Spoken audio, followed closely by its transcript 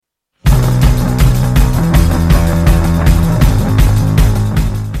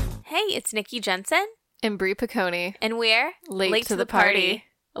it's Nikki Jensen. And Brie Piccone. And we're Late to the Party.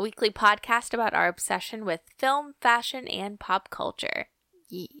 A weekly podcast about our obsession with film, fashion, and pop culture.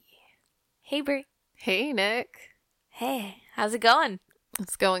 Yeah. Hey, Brie. Hey, Nick. Hey, how's it going?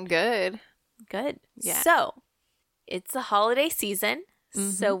 It's going good. Good. Yeah. So, it's the holiday season,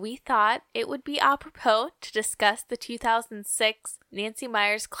 so we thought it would be apropos to discuss the 2006 Nancy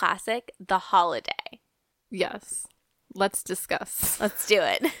Meyers classic, The Holiday. Yes. Let's discuss. Let's do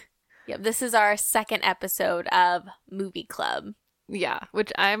it. Yep, this is our second episode of Movie Club. Yeah,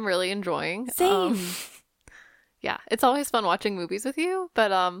 which I'm really enjoying. Same. Yeah, it's always fun watching movies with you,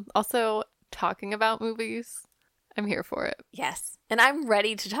 but also talking about movies. I'm here for it. Yes, and I'm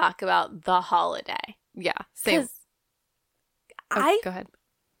ready to talk about The Holiday. Yeah, same. 'Cause I go ahead.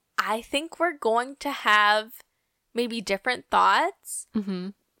 I think we're going to have maybe different thoughts,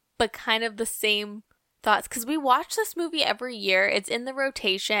 but kind of the same thoughts. Because we watch this movie every year. It's in the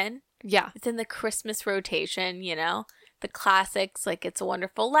rotation. Yeah. It's in the Christmas rotation, you know? The classics, like It's a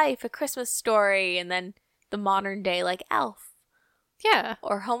Wonderful Life, A Christmas Story, and then the modern day, like Elf. Yeah.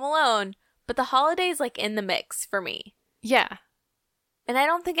 Or Home Alone. But The Holiday's, like, in the mix for me. Yeah. And I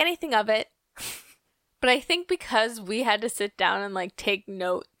don't think anything of it. But I think because we had to sit down and, like, take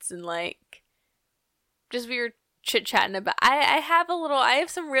notes and, like, just we were chit-chatting about... I have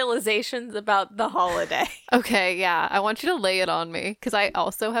some realizations about The Holiday. Okay, yeah. I want you to lay it on me, because I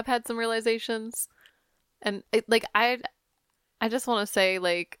also have had some realizations. And, I just want to say,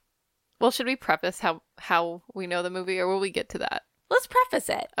 like... Well, should we preface how we know the movie, or will we get to that? Let's preface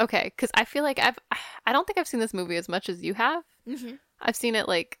it. Okay, because I feel like I don't think I've seen this movie as much as you have. Mm-hmm. I've seen it,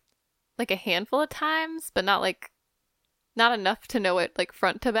 like a handful of times, but not enough to know it, like,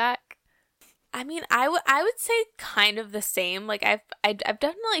 front to back. I mean, I would say kind of the same. Like, I've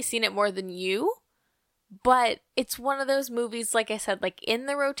definitely seen it more than you, but it's one of those movies, like I said, like, in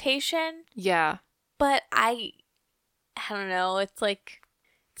the rotation. Yeah. But I don't know. It's like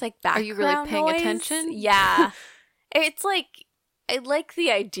background Are you really paying noise. attention? Yeah. It's like, I like the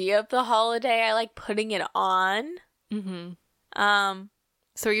idea of The Holiday. I like putting it on. Mm-hmm.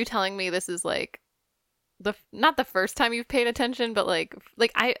 So are you telling me this is, like, not the first time you've paid attention, but like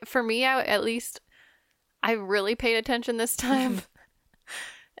I really paid attention this time.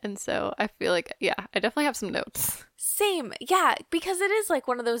 And so I feel like, yeah, I definitely have some notes. Same. Yeah, because it is like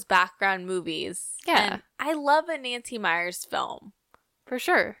one of those background movies. Yeah. And I love a Nancy Meyers film. For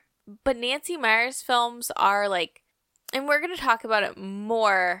sure. But Nancy Meyers films are like, and we're going to talk about it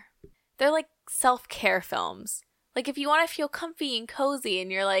more, they're like self-care films. Like, if you want to feel comfy and cozy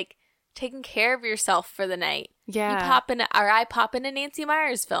and you're like taking care of yourself for the night, yeah, I pop in a Nancy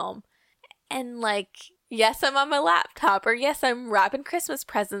Meyers film, and like, yes, I'm on my laptop, or yes, I'm wrapping Christmas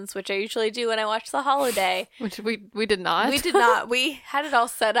presents, which I usually do when I watch The Holiday. Which we did not. We did not. We had it all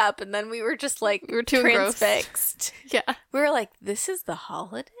set up, and then we were just like, we were too transfixed. Yeah, we were like, this is The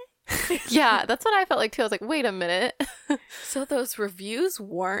Holiday. Yeah, that's what I felt like too. I was like, wait a minute. So those reviews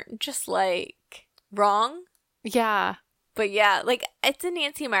weren't just like wrong. Yeah. But yeah, like, it's a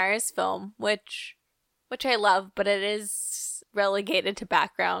Nancy Meyers film, which I love, but it is relegated to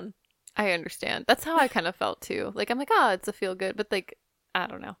background. I understand. That's how I kind of felt too. Like, I'm like, oh, it's a feel good, but like, I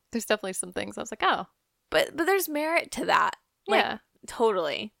don't know. There's definitely some things I was like, oh. But there's merit to that. Like, yeah.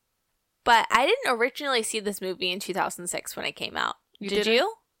 Totally. But I didn't originally see this movie in 2006 when it came out. Did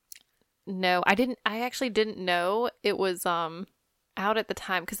you? No, I didn't. I actually didn't know it was out at the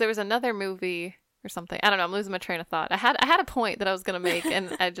time, because there was another movie or something. I don't know. I'm losing my train of thought. I had a point that I was gonna make,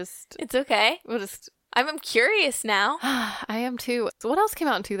 and I just It's okay. I'm curious now. I am too. So what else came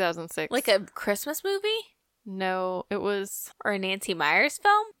out in 2006? Like a Christmas movie? No, it was, or a Nancy Meyers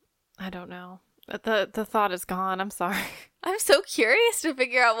film? I don't know. The thought is gone. I'm sorry. I'm so curious to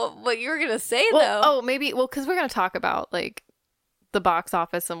figure out what you were gonna say, though. Oh, maybe. Well, because we're gonna talk about, like, the box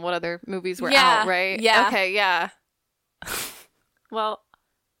office and what other movies were out, right? Yeah. Okay. Yeah. Well,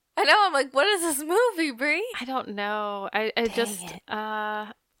 I know. I'm like, what is this movie, Brie? I don't know. I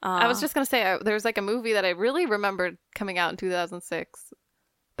was just gonna say there was like a movie that I really remembered coming out in 2006,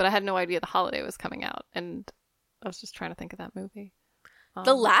 but I had no idea The Holiday was coming out, and I was just trying to think of that movie.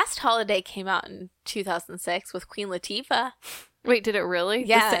 The Last Holiday came out in 2006 with Queen Latifah. Wait, did it really?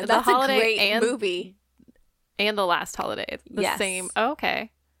 Yeah, that's a great movie. And The Last Holiday, yes. Same. Oh,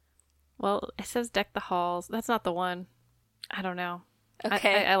 okay. Well, it says Deck the Halls. That's not the one. I don't know.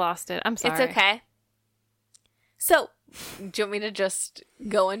 Okay. I lost it. I'm sorry. It's okay. So, do you want me to just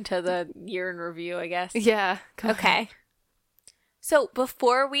go into the year in review, I guess? Yeah. Okay. So,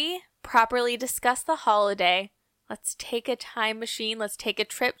 before we properly discuss The Holiday, let's take a time machine. Let's take a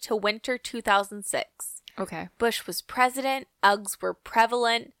trip to winter 2006. Okay. Bush was president. Uggs were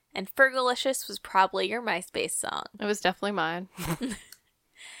prevalent. and Fergalicious was probably your MySpace song. It was definitely mine.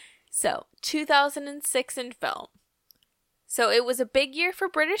 So, 2006 in film. So, it was a big year for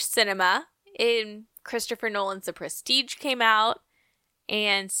British cinema. In Christopher Nolan's The Prestige came out,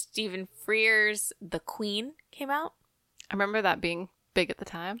 and Stephen Frears' The Queen came out. I remember that being big at the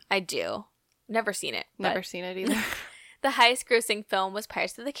time. I do. Never seen it. Never seen it either. The highest grossing film was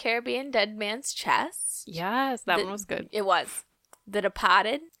Pirates of the Caribbean: Dead Man's Chest. Yes, that one was good. It was. The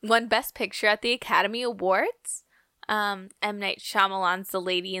Departed won Best Picture at the Academy Awards. M. Night Shyamalan's The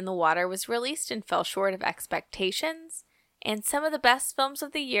Lady in the Water was released and fell short of expectations. And some of the best films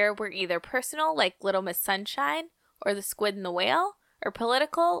of the year were either personal, like Little Miss Sunshine, or The Squid and the Whale, or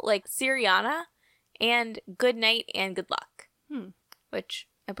political, like Syriana, and Good Night and Good Luck, which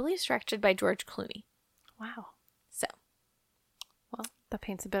I believe is directed by George Clooney. Wow. So. Well, that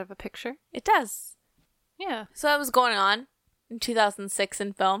paints a bit of a picture. It does. Yeah. So that was going on in 2006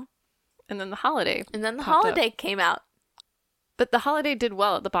 in film. And then The Holiday. And then The popped Holiday up. came out. But The Holiday did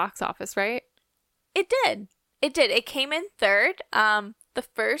well at the box office, right? It did. It did. It came in third. The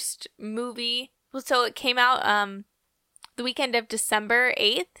first movie, well, so it came out the weekend of December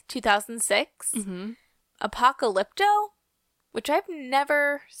 8th, 2006. Mm-hmm. Apocalypto, which I've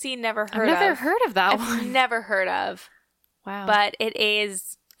never seen, never heard I've of. never heard of that I've one. never heard of. Wow. But it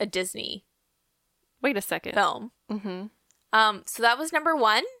is a Disney Wait a second. film. Mm-hmm. So that was number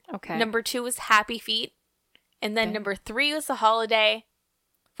 1. Okay. Number 2 was Happy Feet. And then Okay. number 3 was The Holiday,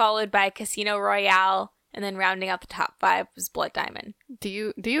 followed by Casino Royale, and then rounding out the top 5 was Blood Diamond. Do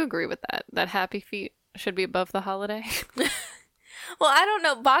you agree with that? That Happy Feet should be above The Holiday? Well, I don't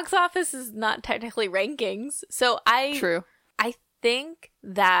know. Box office is not technically rankings. So True. I think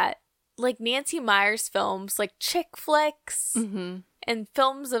that like Nancy Meyers films, like chick flicks Mm-hmm. and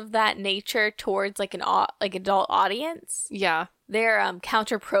films of that nature towards like an adult audience, Yeah. they're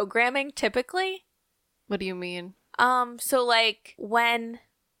counter programming typically. What do you mean? So like when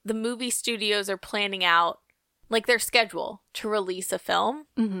the movie studios are planning out like their schedule to release a film,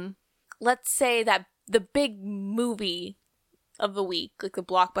 Mm-hmm. let's say that the big movie of the week, like the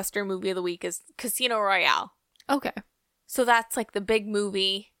blockbuster movie of the week, is Casino Royale. Okay. So that's like the big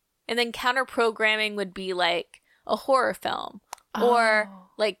movie. And then counter programming would be like a horror film or Oh.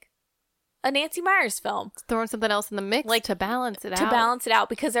 like a Nancy Meyers film Throwing something else in the mix Like, to balance it out. to balance it out,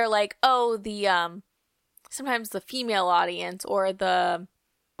 because they're like, oh, the sometimes the female audience or the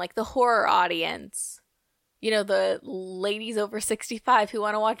like the horror audience, you know, the ladies over 65 who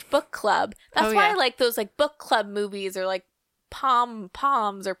want to watch book club. That's Oh, why yeah. I like those like book club movies, or like Poms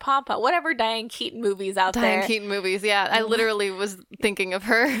or Pom Pom, whatever Diane Keaton movies out Diane there. Keaton movies. Yeah, I literally was thinking of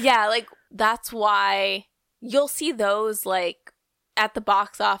her. Yeah, like that's why you'll see those like at the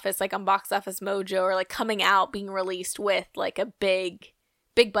box office, like on Box Office Mojo, or like coming out being released with like a big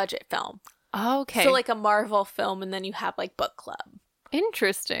budget film. Okay. So like a Marvel film, and then you have like book club.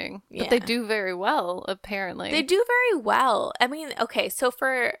 Interesting. Yeah. But they do very well, apparently. They do very well. I mean, okay, so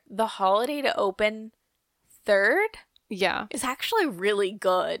for The Holiday to open third Yeah. is actually really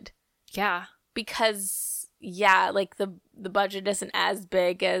good, Yeah. because yeah, like the budget isn't as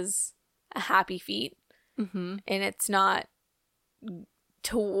big as a Happy Feet, Mm-hmm. and it's not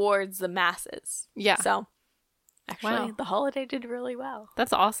towards the masses. Yeah. So actually, Wow. The Holiday did really well.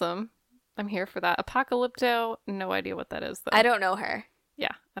 That's awesome. I'm here for that. Apocalypto, no idea what that is, though. I don't know her,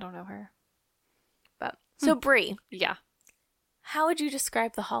 Yeah, I don't know her. but so Brie, Yeah. how would you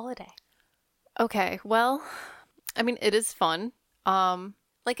describe The Holiday? Okay, well, I mean, it is fun.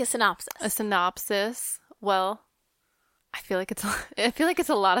 Like a synopsis. A synopsis. Well, I feel like it's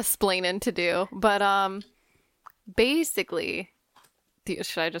a lot of splaining to do, but basically,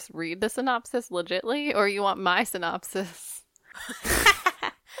 should I just read the synopsis legitly, or you want my synopsis?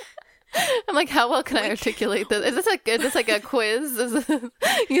 I'm like, how well can I articulate this? Is this like a quiz?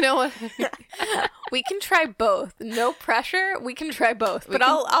 You know what? We can try both. No pressure. We can try both. But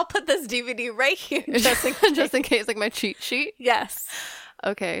I'll put this DVD right here just in case, like my cheat sheet. Yes.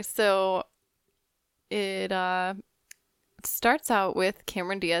 Okay, so it starts out with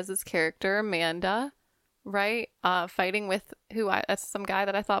Cameron Diaz's character Amanda, right? Fighting with that's some guy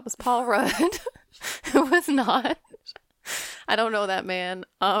that I thought was Paul Rudd, who was not. I don't know that man.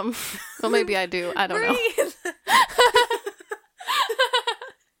 Well, maybe I do. I don't know. Breathe.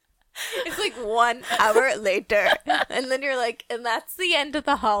 It's like 1 hour later, and then you're like, and that's the end of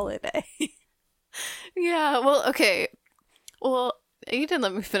The Holiday. Yeah. Well, okay. Well, you didn't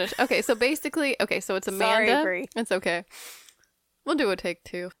let me finish. Okay, so basically, so it's Amanda. Sorry, Brie. It's okay. We'll do a take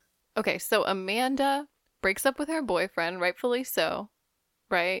 2. Okay, so Amanda breaks up with her boyfriend, rightfully so,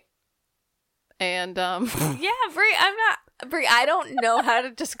 right? And Yeah, Brie. Brie, I don't know how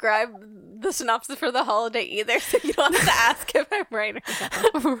to describe the synopsis for The Holiday either, so you don't have to ask if I'm right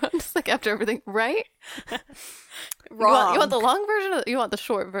or wrong. I'm just like, after everything, right? Wrong. You want the long version or you want the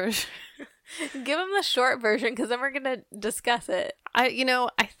short version? Give him the short version, because then we're gonna discuss it. I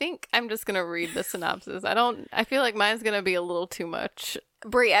think I'm just gonna read the synopsis. I feel like mine's gonna be a little too much.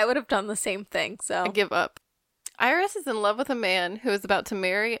 Brie, I would have done the same thing, so. I give up. Iris is in love with a man who is about to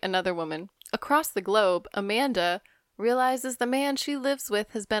marry another woman. Across the globe, Amanda realizes the man she lives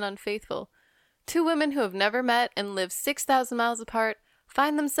with has been unfaithful. Two women who have never met and live 6,000 miles apart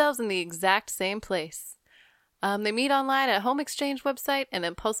find themselves in the exact same place. They meet online at a home exchange website and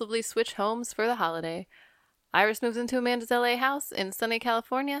impulsively switch homes for the holiday. Iris moves into Amanda's LA house in sunny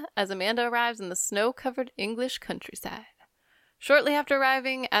California as Amanda arrives in the snow-covered English countryside. Shortly after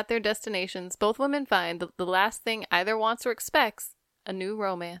arriving at their destinations, both women find that the last thing either wants or expects, a new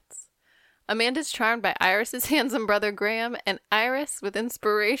romance. Amanda's charmed by Iris's handsome brother Graham, and Iris, with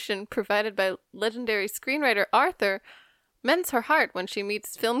inspiration provided by legendary screenwriter Arthur, mends her heart when she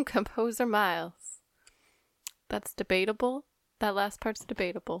meets film composer Miles. That's debatable. That last part's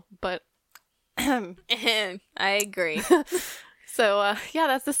debatable, but I agree. So, yeah,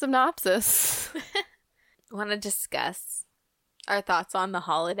 that's the synopsis. Want to discuss our thoughts on The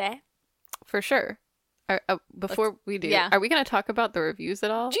Holiday? For sure. Before we do, yeah. Are we going to talk about the reviews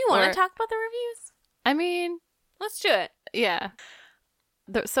at all? Do you want to talk about the reviews? I mean, let's do it. Yeah.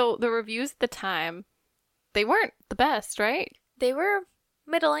 So the reviews at the time, they weren't the best, right? They were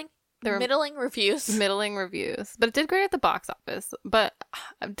middling. They were middling reviews. Middling reviews. But it did great at the box office. But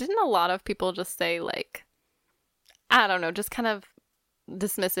didn't a lot of people just say, like, I don't know, just kind of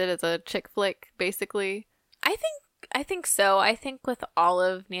dismiss it as a chick flick, basically? I think so. I think with all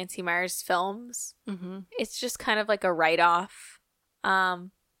of Nancy Meyers' films, it's just kind of like a write-off.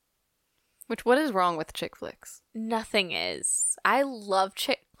 What is wrong with chick flicks? Nothing is. I love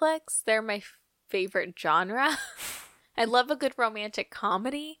chick flicks. They're my favorite genre. I love a good romantic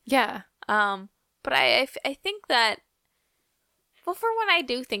comedy. Yeah. But I think that, well, for one, I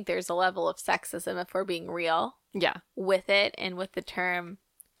do think there's a level of sexism, if we're being real. Yeah. With it, and with the term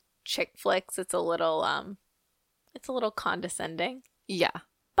chick flicks, it's a little condescending. Yeah.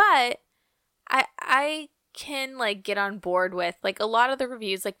 But I can, like, get on board with, like, a lot of the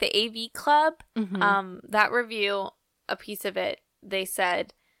reviews, like the AV Club, that review, a piece of it, they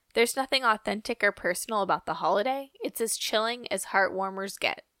said, there's nothing authentic or personal about The Holiday. It's as chilling as heartwarmers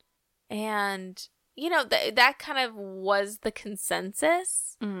get. And, you know, that kind of was the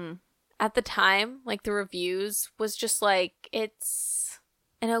consensus at the time. Like, the reviews was just like, it's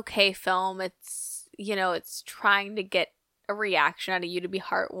an okay film. It's, you know, it's trying to get a reaction out of you to be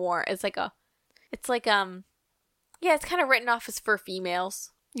heartwarming. It's kind of written off as for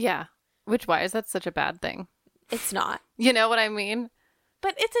females. Yeah. Why is that such a bad thing? It's not. You know what I mean?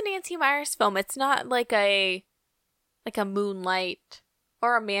 But it's a Nancy Meyers film. It's not like a Moonlight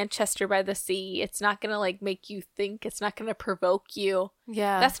or a Manchester by the Sea. It's not going to, like, make you think. It's not going to provoke you.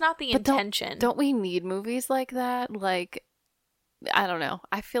 Yeah. That's not the intention. Don't we need movies like that? Like, I don't know.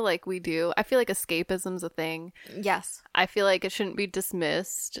 I feel like we do. I feel like escapism's a thing. Yes. I feel like it shouldn't be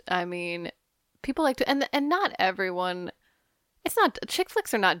dismissed. I mean, people like to, and not everyone. It's not, chick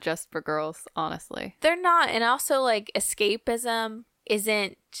flicks are not just for girls, honestly. They're not. And also, like, escapism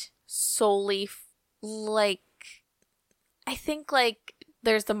isn't solely like, I think, like,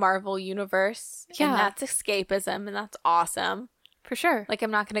 there's the Marvel universe. Yeah. And that's escapism, and that's awesome. For sure. Like, I'm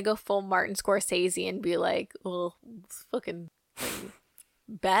not going to go full Martin Scorsese and be like, well, fucking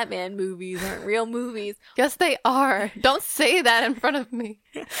Batman movies aren't real movies. Yes, they are. Don't say that in front of me.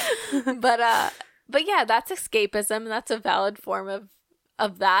 But yeah, that's escapism, and that's a valid form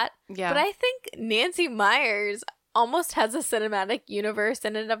of that. Yeah. But I think Nancy Meyers almost has a cinematic universe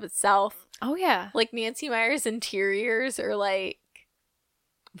in and of itself. Oh, yeah. Like, Nancy Meyers' interiors are, like,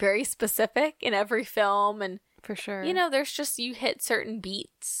 very specific in every film, and for sure, you know, there's just, you hit certain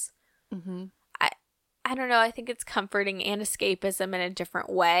beats. Mm-hmm. I don't know, I think it's comforting and escapism in a different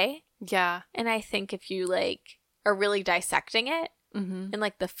way. Yeah. And I think if you, like, are really dissecting it in,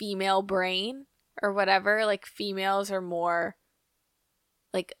 like, the female brain or whatever, like, females are more,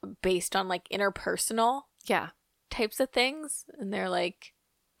 like, based on, like, interpersonal types of things, and they're, like,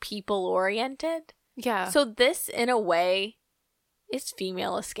 people oriented. Yeah. So this, in a way, is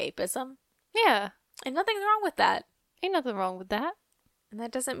female escapism. Yeah. And nothing's wrong with that. Ain't nothing wrong with that. And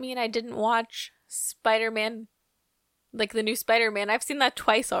that doesn't mean I didn't watch Spider-Man, like the new Spider-Man. I've seen that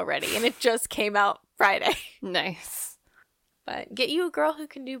twice already, and it just came out Friday. Nice. But get you a girl who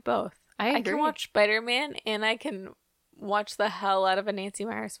can do both. I agree. I can watch Spider-Man, and I can watch the hell out of a Nancy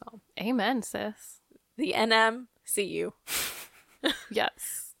Meyers film. Amen, sis. The NM See you.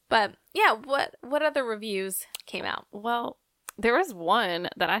 Yes. But yeah, what other reviews came out? Well, there was one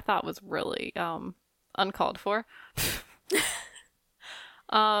that I thought was really uncalled for.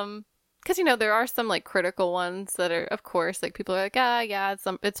 Because there are some like critical ones that are, of course, like people are like, yeah,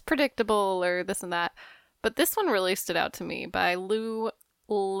 it's predictable or this and that. But this one really stood out to me by Lou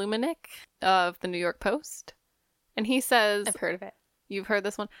Lumenick of the New York Post, and he says, I've heard of it. You've heard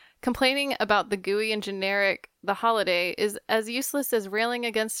this one? Complaining about the gooey and generic The Holiday is as useless as railing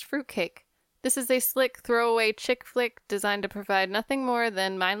against fruitcake. This is a slick, throwaway chick flick designed to provide nothing more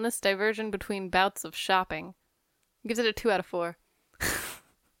than mindless diversion between bouts of shopping. Gives it a 2 out of 4.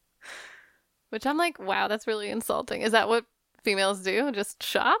 Which I'm like, wow, that's really insulting. Is that what females do? Just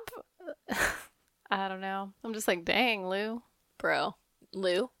shop? I don't know. I'm just like, dang, Lou. Bro.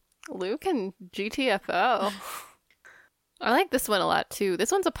 Lou can GTFO. I like this one a lot, too.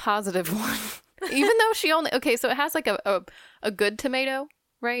 This one's a positive one. Even though she only... Okay, so it has like a good tomato,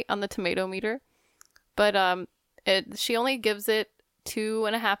 right, on the tomato meter. But she only gives it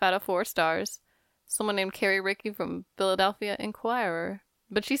 2.5 out of 4 stars. Someone named Carrie Ricky from Philadelphia Inquirer.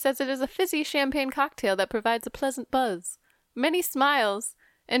 But she says it is a fizzy champagne cocktail that provides a pleasant buzz, many smiles,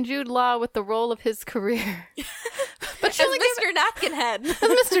 and Jude Law with the role of his career. But she as Mr. Napkinhead. As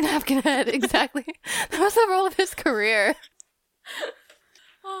Mr. Napkinhead, exactly. That was the role of his career.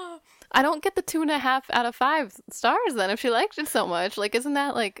 I don't get the 2.5 out of 5 stars then if she liked it so much. Like, isn't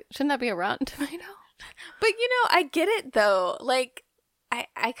that like, shouldn't that be a Rotten Tomato? But I get it though. Like,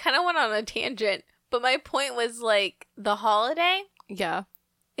 I kind of went on a tangent, but my point was like, The Holiday. Yeah.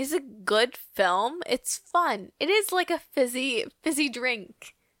 Is a good film. It's fun. It is like a fizzy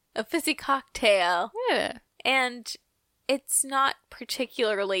drink, a fizzy cocktail. Yeah. And it's not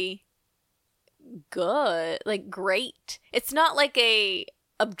particularly good, like great. It's not like a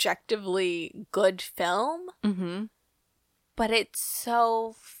objectively good film. Mm-hmm. But it's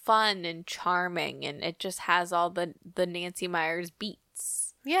so fun and charming, and it just has all the Nancy Meyers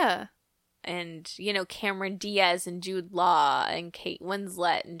beats. Yeah. And, Cameron Diaz and Jude Law and Kate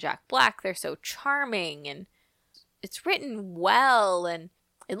Winslet and Jack Black, they're so charming, and it's written well, and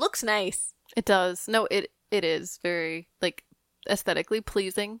it looks nice. It does. No, it is very, like, aesthetically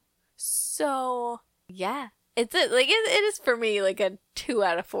pleasing. So, yeah. It is for me like a 2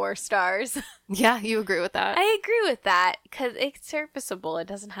 out of 4 stars. Yeah, you agree with that? I agree with that, because it's serviceable. It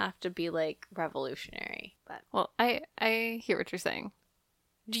doesn't have to be, like, revolutionary. But well, I hear what you're saying.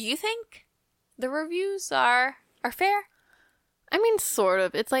 do you think the reviews are fair? I mean, sort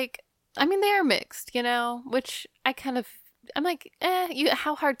of. It's like, I mean, they are mixed, which I'm like,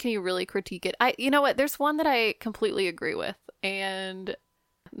 how hard can you really critique it? You know what? There's one that I completely agree with, and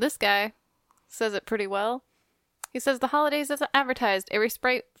this guy says it pretty well. He says, The Holidays is advertised a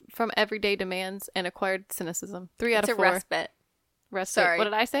respite from everyday demands and acquired cynicism. 3 out of 4. It's a respite. Sorry. What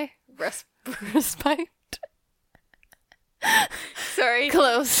did I say? Respite? Sorry.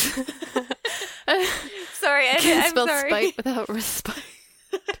 Close. Sorry, Can't I'm spell sorry. spite without respite.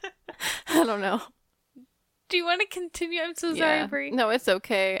 I don't know. Do you want to continue? I'm so sorry, Brie. No, it's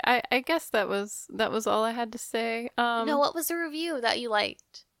okay. I guess that was all I had to say. No, what was the review that you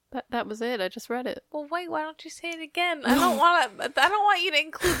liked? That was it. I just read it. Well, wait. Why don't you say it again? I don't want you to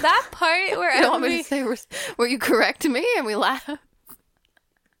include that part where you don't want me to say were you correct me and we laugh.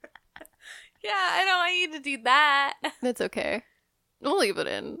 Yeah, I don't want you to do that. It's okay. We'll leave it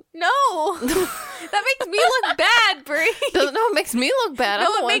in. No, that makes me look bad, Brie. No, it makes me look bad.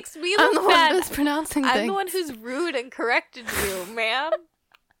 No, it makes me I'm look the bad. one mispronouncing things. I'm the one who's rude and corrected you, ma'am.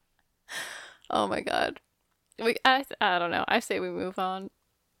 Oh my god. I don't know. I say we move on.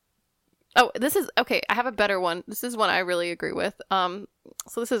 Oh, this is okay. I have a better one. This is one I really agree with.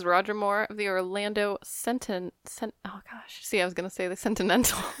 So this is Roger Moore of the Orlando Sentinel. Oh gosh, see, I was gonna say the Sentinel,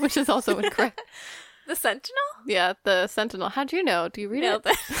 which is also incorrect. The Sentinel? Yeah, the Sentinel. How'd you know? Do you read it?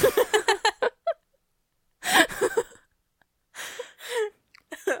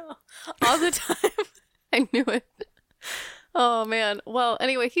 All the time. I knew it. Oh man. Well,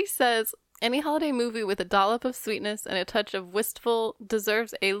 anyway, he says, any holiday movie with a dollop of sweetness and a touch of wistful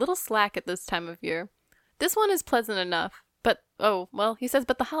deserves a little slack at this time of year. This one is pleasant enough, but, he says,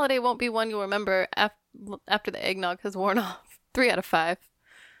 but the holiday won't be one you'll remember after the eggnog has worn off. 3 out of 5.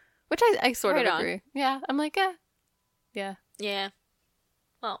 Which I sort of agree. On. Yeah, I'm like, yeah. Yeah.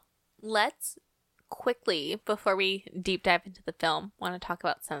 Well, let's quickly, before we deep dive into the film, want to talk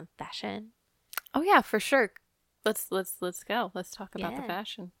about some fashion. Oh yeah, for sure. Let's go. Let's talk about the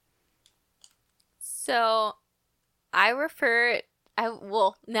fashion. So, now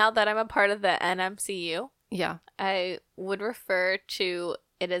that I'm a part of the NMCU, yeah, I would refer to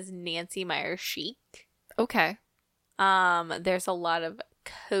it as Nancy Meyers chic. Okay. There's a lot of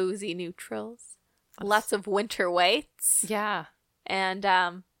cozy neutrals, lots of winter whites. Yeah. And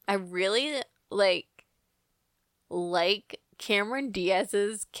I really like Cameron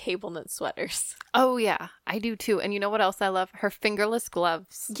Diaz's cable knit sweaters. Oh, yeah. I do too. And you know what else I love? Her fingerless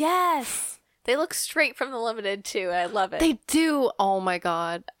gloves. Yes. They look straight from the Limited too. I love it. They do. Oh my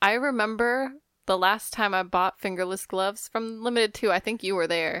God. I remember the last time I bought fingerless gloves from Limited 2. I think you were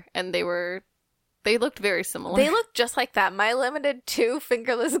there, and they looked very similar. They look just like that. My Limited 2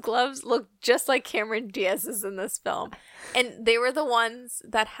 fingerless gloves look just like Cameron Diaz's in this film. And they were the ones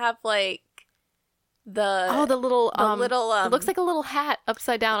that have like the little it looks like a little hat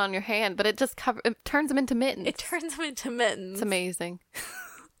upside down on your hand, but it just it turns them into mittens. It turns them into mittens. It's amazing.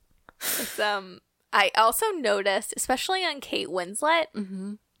 It's I also noticed, especially on Kate Winslet,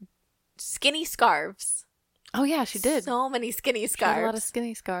 skinny scarves. Oh yeah, she did. So many skinny She scarves. had a lot of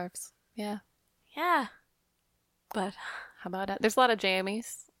skinny scarves. Yeah. Yeah. But How about it? There's a lot of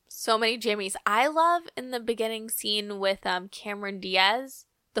jammies. so many jammies. I love in the beginning scene with Cameron Diaz,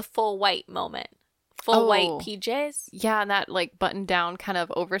 the full white moment. Full white PJs. Yeah, and that like button down kind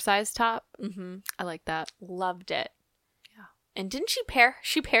of oversized top. Mm-hmm. I like that. Loved it. Yeah. And didn't she paired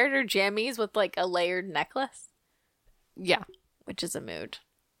her jammies with like a layered necklace? Yeah. Which is a mood.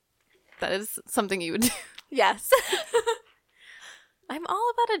 That is something you would do. Yes. I'm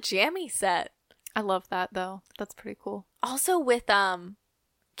all about a jammy set. I love that though. That's pretty cool. Also with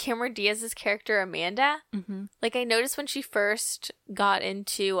Cameron Diaz's character Amanda, Mm-hmm. like I noticed when she first got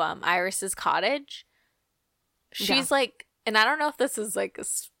into Iris's cottage, she's like, and I don't know if this is like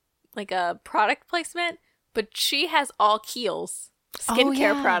a product placement, but she has all Kiehl's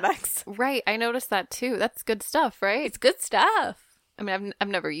skincare products. Right, I noticed that too. That's good stuff, right? It's good stuff. I mean, I've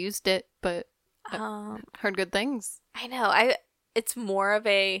never used it, but I've heard good things. I know. It's more of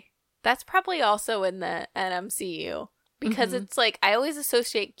a, that's probably also in the NMCU. Because it's like, I always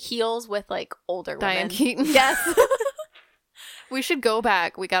associate Kiehl's with like older women. Diane Keaton. Yes. We should go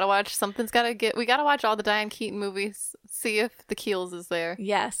back. We gotta watch we gotta watch all the Diane Keaton movies. See if the Kiehl's is there.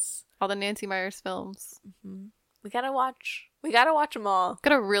 Yes. All the Nancy Meyers films. Mm-hmm. We gotta watch them all.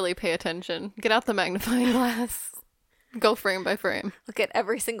 Gotta really pay attention. Get out the magnifying glass. Go frame by frame. Look at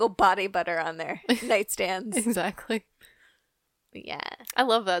every single body butter on their nightstands. Exactly. Yeah. I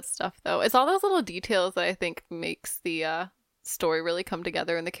love that stuff though. It's all those little details that I think makes the story really come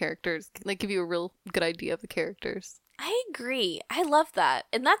together, and the characters like give you a real good idea of the characters. I agree. I love that.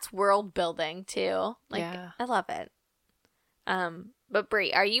 And that's world building too. Like Yeah. I love it. But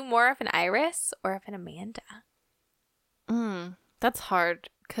Brie, are you more of an Iris or of an Amanda? That's hard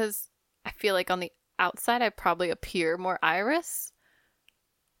because I feel like on the outside I probably appear more Iris,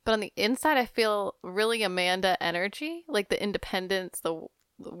 but on the inside I feel really Amanda energy, like the independence, the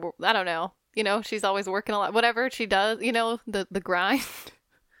I don't know, you know, she's always working a lot, whatever she does, you know, the grind.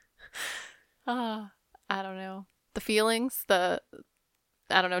 I don't know, the feelings, I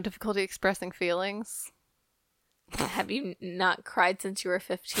don't know, difficulty expressing feelings. Have you not cried since you were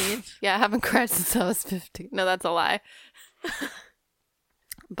 15? Yeah, I haven't cried since I was 15. No, that's a lie.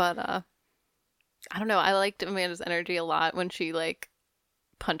 But I don't know, I liked Amanda's energy a lot when she like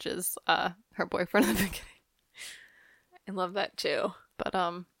punches her boyfriend in the beginning. I love that too. But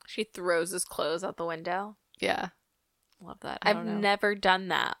she throws his clothes out the window. yeah. Love that. I I've don't know. never done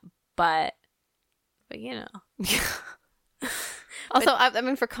that, but you know. Also, I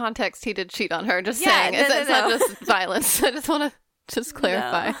mean, for context, he did cheat on her. Just Yeah, saying, no, it's not just violence. I just want to just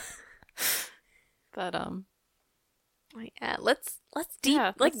clarify. No. But Yeah, let's let's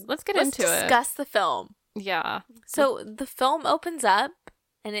get let's into it. discuss the film. Yeah. So the film opens up,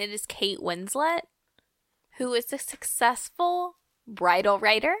 and it is Kate Winslet, who is a successful bridal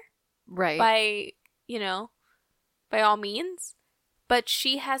writer, Right. by all means, but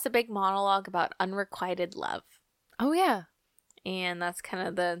she has a big monologue about unrequited love, Oh yeah. and that's kind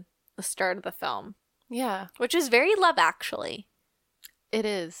of the start of the film, Yeah. which is very Love Actually. It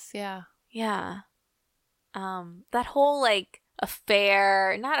is. Yeah. Yeah. That whole like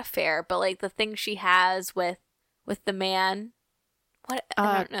not affair, but like the thing she has with the man. What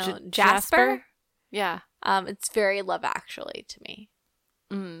I don't know. Jasper? Yeah. It's very Love Actually to me.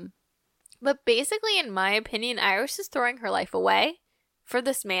 But basically, in my opinion, Iris is throwing her life away for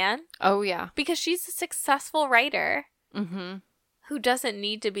this man Oh yeah. because she's a successful writer Mm-hmm. who doesn't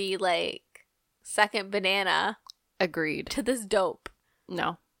need to be like second banana Agreed. to this dope.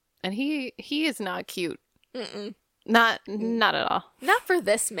 No. And he is not cute. Mm-mm. Not at all. Not for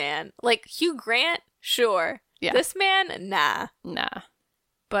this man. Like Hugh Grant, sure. Yeah. This man, nah. Nah.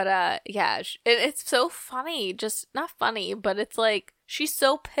 But yeah, it's so funny. Just not funny, but it's like she's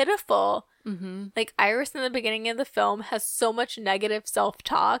so pitiful Mm-hmm. Like, Iris in the beginning of the film has so much negative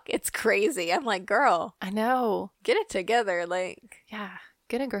self-talk. It's crazy. I'm like, girl, I know. get it together. Like, Yeah.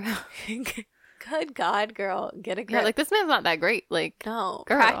 Get a girl. good God, girl, get a grip. Yeah, like this man's not that great. Like, no,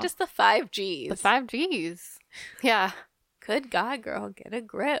 girl. practice the 5Gs. The 5Gs. Yeah. Good God, girl, get a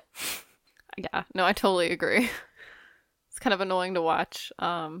grip. Yeah. No, I totally agree. It's kind of annoying to watch.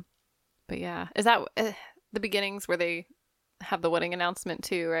 But yeah. Is that the beginnings where they have the wedding announcement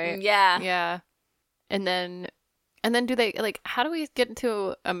too, right? Yeah. Yeah. And then do they, like, how do we get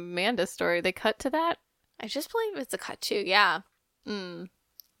into Amanda's story? They cut to that? I just believe it's a cut too, yeah. Mm.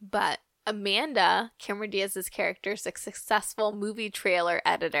 But Amanda, Cameron Diaz's character, is a successful movie trailer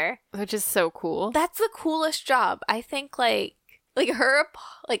editor. Which is so cool. That's the coolest job. I think like her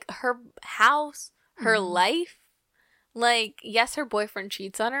house, her life, like, yes, her boyfriend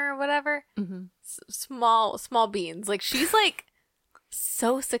cheats on her or whatever. Mm-hmm. Small beans. Like, she's like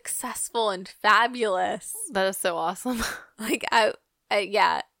so successful and fabulous. That is so awesome. Like,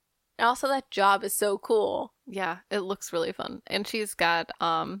 yeah. And also that job is so cool. Yeah, it looks really fun. And she's got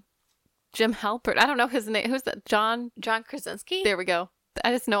Jim Halpert. I don't know his name. Who's that? John Krasinski? There we go.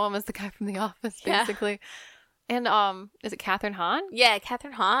 I just know him as the guy from The Office, basically. Yeah. And is it Catherine Hahn? Yeah,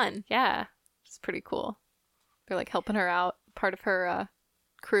 Catherine Hahn. Yeah. It's pretty cool. They're like helping her out, part of her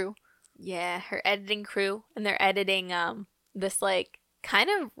crew. Yeah, her editing crew. And they're editing this like kind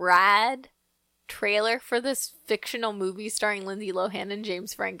of rad trailer for this fictional movie starring Lindsay Lohan and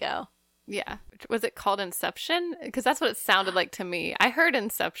James Franco. Yeah. Was it called Inception? Because that's what it sounded like to me. I heard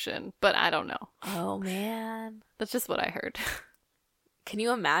Inception, but I don't know. Oh, man. That's just what I heard. Can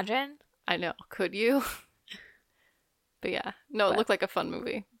you imagine? I know. Could you? But yeah. No, it looked like a fun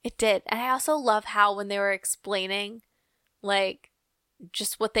movie. It did. And I also love how when they were explaining, like,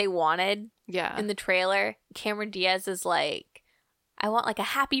 just what they wanted in the trailer, Cameron Diaz is like, I want, like, a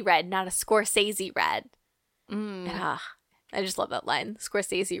happy red, not a Scorsese red. Mm. And, I just love that line.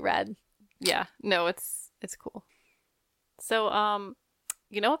 Scorsese red. Yeah. No, it's cool. So,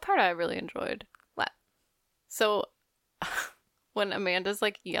 you know what part I really enjoyed? What? So, when Amanda's,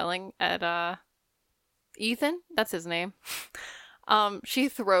 like, yelling at, Ethan, that's his name, she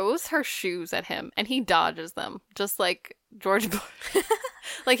throws her shoes at him, and he dodges them, just like George Bush.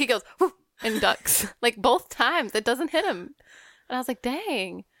 Like, he goes, whoo, and ducks. Like, both times. It doesn't hit him. And I was like,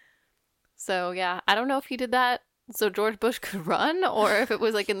 dang. So, yeah, I don't know if he did that so George Bush could run, or if it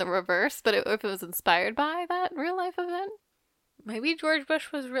was, like, in the reverse, but if it was inspired by that real-life event. Maybe George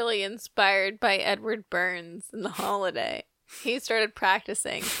Bush was really inspired by Edward Burns in The Holiday. He started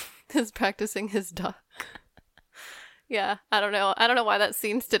practicing. Practicing his duck. Yeah, I don't know. I don't know why that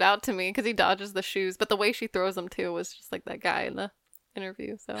scene stood out to me, because he dodges the shoes, but the way she throws them, too, was just like that guy in the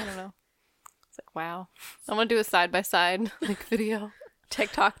interview, so I don't know. It's like, wow. I want to do a side-by-side, like, video.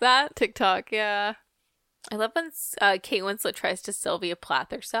 TikTok that? TikTok, yeah. I love when Kate Winslet tries to Sylvia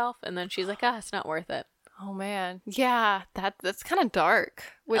Plath herself, and then she's like, it's not worth it. Oh, man. Yeah, that's kind of dark.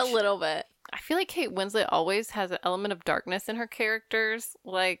 A little bit. I feel like Kate Winslet always has an element of darkness in her characters.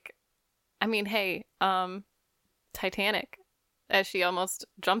 Like, I mean, hey, Titanic, as she almost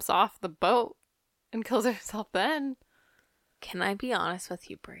jumps off the boat and kills herself then. Can I be honest with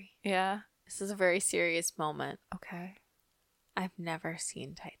you, Brie? Yeah. This is a very serious moment. Okay. I've never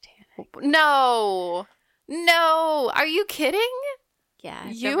seen Titanic. No! Are you kidding? Yeah,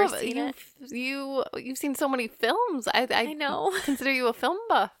 I've never seen it. You've seen so many films. I know. Consider you a film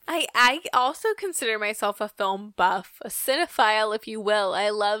buff. I also consider myself a film buff, a cinephile, if you will. I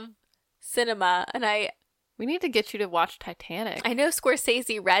love cinema, and we need to get you to watch Titanic. I know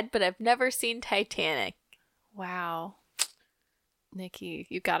Scorsese read, but I've never seen Titanic. Wow. Nikki,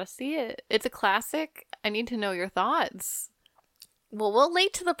 you gotta see it. It's a classic. I need to know your thoughts. Well, we'll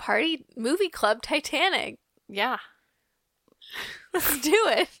late to the party movie club Titanic. Yeah. Let's do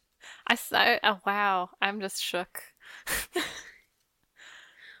it. Oh, wow. I'm just shook.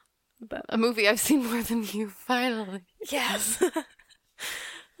 But a movie I've seen more than you, finally. Yes.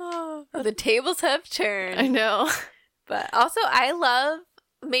 Oh, the tables have turned. I know. But also, I love,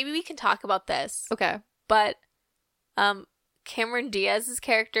 maybe we can talk about this. Okay. But Cameron Diaz's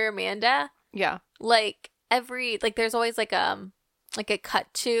character, Amanda. Yeah. Like, there's always like a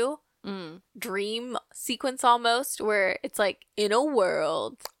cut to dream sequence almost, where it's like in a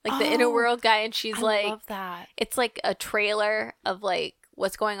world, like the inner world guy, and she's I love that. It's like a trailer of like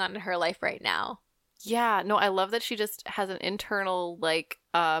what's going on in her life right now. Yeah, no, I love that she just has an internal like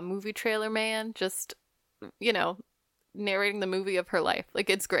movie trailer man, just, you know, narrating the movie of her life. Like,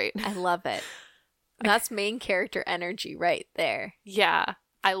 it's great. I love it. That's main character energy right there. Yeah,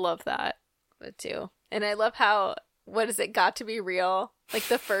 I love that. But too. And I love how what is it, Got to Be Real? Like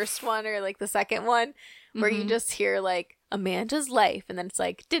the first one or like the second one, where you just hear like Amanda's life, and then it's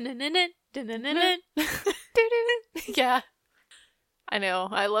like yeah. I know.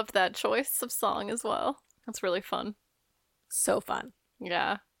 I loved that choice of song as well. That's really fun. So fun.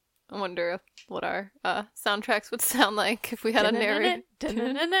 Yeah. I wonder what our soundtracks would sound like if we had a narrator.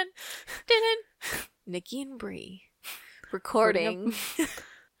 Nikki and Bree recording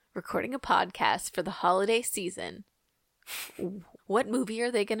a podcast for the holiday season. What movie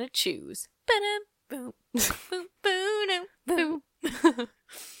are they gonna choose? Boom, boom, boom, boom.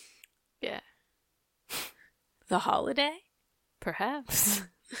 Yeah. The holiday? Perhaps.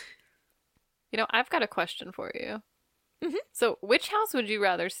 You know, I've got a question for you. Mm-hmm. So, which house would you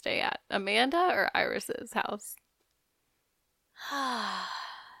rather stay at? Amanda or Iris's house?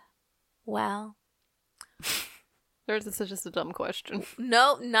 Well, This is just a dumb question.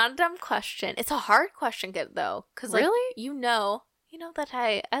 no, not a dumb question. It's a hard question, though, because like, Really? you know that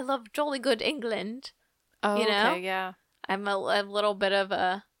I love jolly good England. Oh, You know? okay, yeah. I'm a little bit of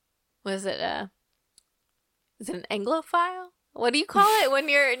a, is it an Anglophile? What do you call it when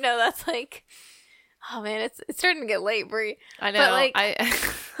you're, no, that's like, oh man, it's starting to get late, Brie. I know. But like,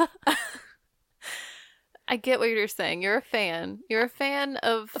 I get what you're saying. You're a fan. You're a fan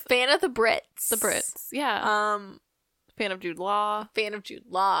of a fan of the Brits. the Brits. Yeah. Fan of Jude Law. Fan of Jude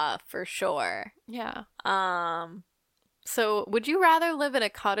Law for sure. Yeah. Um, So, would you rather live in a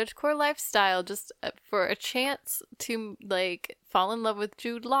cottagecore lifestyle just for a chance to like fall in love with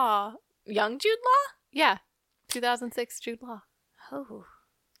Jude Law? young Jude Law? Yeah. 2006 Jude Law. Oh,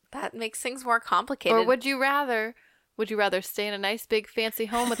 that makes things more complicated. Or would you rather stay in a nice big fancy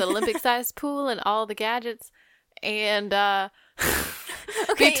home with an Olympic-sized pool and all the gadgets and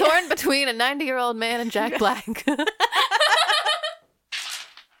be torn between a 90-year-old man and Jack Black?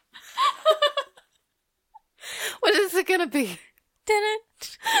 What is it gonna be?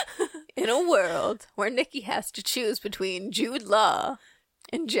 In a world where Nikki has to choose between Jude Law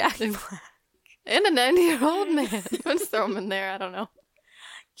and Jack Black. And a 90-year-old man. Let's throw him in there. I don't know.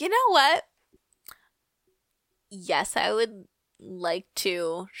 You know what? Yes, I would like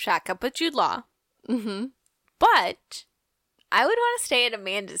to shack up with Jude Law, Mm-hmm. but I would want to stay at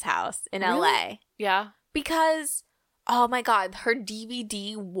Amanda's house in Really? LA Yeah. because, oh my God, her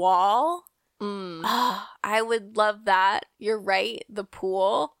DVD wall. Mm. Oh, I would love that. You're right. The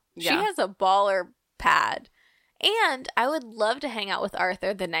pool. She Yeah. has a baller pad. And I would love to hang out with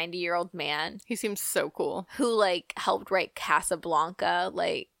Arthur, the 90-year-old man He seems so cool. who like helped write Casablanca,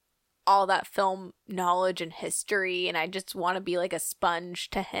 like all that film knowledge and history. And I just want to be like a sponge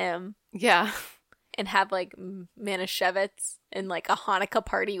to him Yeah. and have like Manischewitz and like a Hanukkah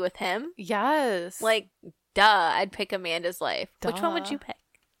party with him. Yes. Like, duh, I'd pick Amanda's life. Which one would Duh. you pick?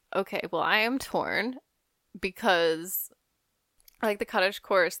 Okay, well, I am torn because I like the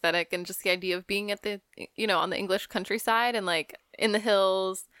cottagecore aesthetic and just the idea of being at the, on the English countryside and like in the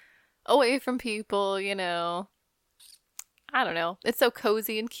hills, away from people, I don't know. It's so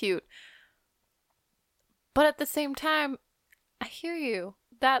cozy and cute. But at the same time, I hear you.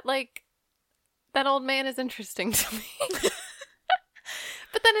 That old man is interesting to me.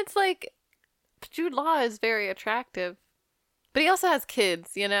 But then it's like, Jude Law is very attractive. But he also has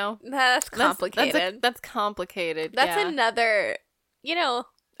kids, That's complicated. That's complicated. That's yeah. another,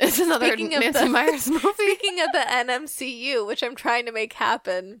 It's another speaking of Nancy the- Myers movie. speaking of the NMCU, which I'm trying to make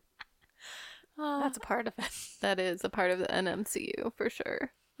happen. That's a part of it. That is a part of the NMCU for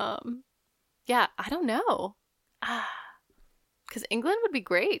sure. Yeah, I don't know. Because England would be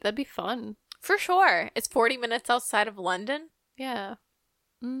great. That'd be fun. For sure. It's 40 minutes outside of London. Yeah.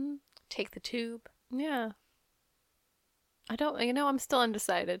 Mm, Take the tube. yeah. I don't, I'm still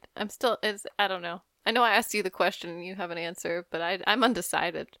undecided. I don't know. I know I asked you the question and you have an answer, but I'm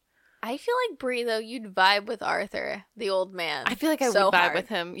undecided. I feel like, Brie, though, you'd vibe with Arthur, the old man. I feel like I so would vibe hard. with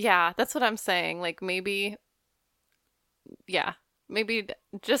him. Yeah, that's what I'm saying. Like maybe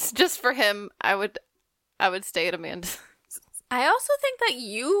just for him, I would stay at Amanda. I also think that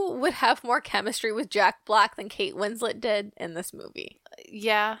you would have more chemistry with Jack Black than Kate Winslet did in this movie.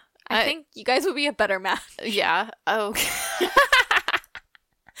 Yeah, I think you guys would be a better match. Yeah. Oh.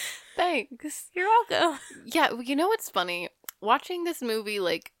 Thanks. You're welcome. Yeah, you know what's funny? Watching this movie,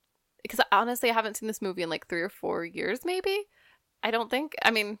 because honestly, I haven't seen this movie in 3 or 4 years, maybe. I don't think.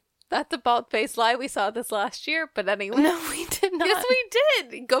 I mean, That's a bald-faced lie. We saw this last year, but anyway. no, we did not. Yes, we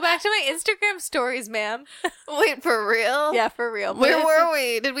did. Go back to my Instagram stories, ma'am. Wait, for real? Yeah, for real. Where were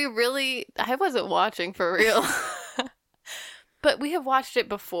we? Did we really? I wasn't watching for real. But we have watched it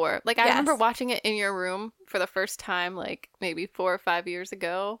before. I Yes. remember watching it in your room for the first time, maybe 4 or 5 years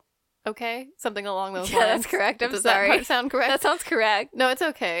ago. Okay? Something along those Yeah, lines. that's correct. I'm Does sorry. that part sound correct? That sounds correct. No, it's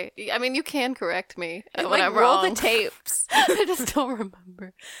okay. I mean, you can correct me when Like, I'm roll wrong. the tapes. I just don't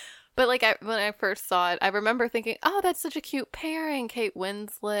remember. But like when I first saw it, I remember thinking, "Oh, that's such a cute pairing, Kate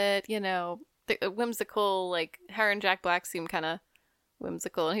Winslet." You know, whimsical. Like her and Jack Black seem kind of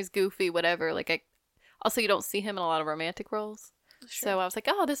whimsical, and he's goofy, whatever. Like also you don't see him in a lot of romantic roles, so I was like,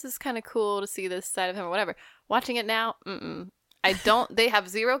 "Oh, this is kind of cool to see this side of him, or whatever." Watching it now, I don't. They have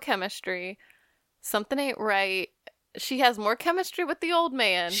zero chemistry. Something ain't right. She has more chemistry with the old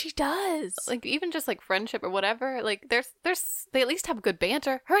man. She does. Like even just like friendship or whatever. Like there's they at least have good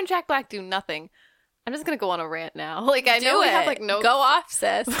banter. Her and Jack Black do nothing. I'm just gonna go on a rant now. Like I know we have like no. Go off,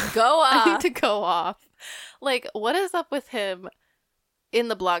 sis. Go off. I need to go off. Like what is up with him in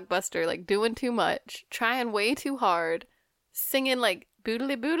the blockbuster? Like doing too much, trying way too hard, singing like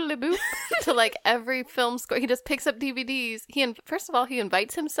boodly boodly boop to like every film score. He just picks up DVDs. First of all he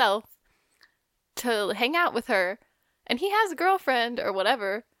invites himself to hang out with her. And he has a girlfriend or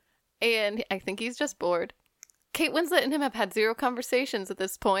whatever, and I think he's just bored. Kate Winslet and him have had zero conversations at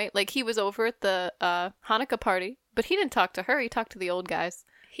this point. Like, he was over at the Hanukkah party, but he didn't talk to her. He talked to the old guys.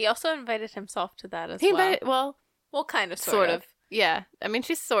 He also invited himself to that as He well. invited, well, Kind of, sort of. Yeah. I mean,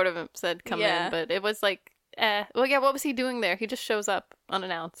 she sort of said come in, but it was like, Well, yeah, what was he doing there? He just shows up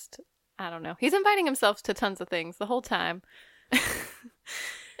unannounced. I don't know. He's inviting himself to tons of things the whole time.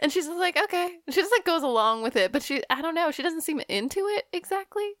 And she's just like, okay. She just like goes along with it. But I don't know. She doesn't seem into it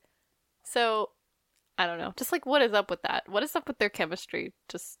exactly. So, I don't know. Just like, what is up with that? What is up with their chemistry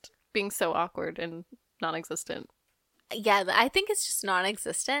just being so awkward and non-existent? Yeah, I think it's just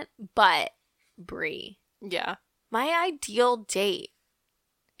non-existent. But, Brie. Yeah. My ideal date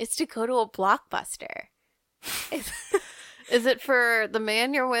is to go to a Blockbuster. Is it for the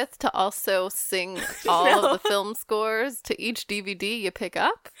man you're with to also sing all of the film scores to each DVD you pick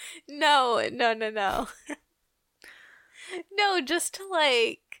up? No. No, just to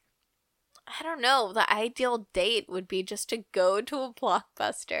like, I don't know. The ideal date would be just to go to a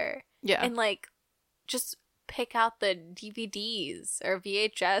Blockbuster. Yeah. And like, just pick out the DVDs or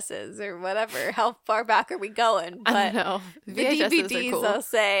VHSs or whatever. How far back are we going? But I don't know. the VHSs DVDs, are cool. I'll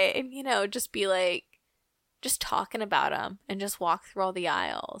say, and just be like, just talking about them and just walk through all the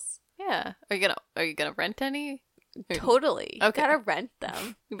aisles. Yeah. Are you gonna rent any? Totally. Okay. Gotta rent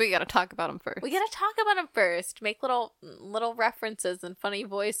them. But you gotta talk about them first. We gotta talk about them first. Make little references and funny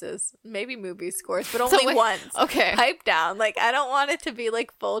voices. Maybe movie scores, but only once. Okay. Pipe down. Like, I don't want it to be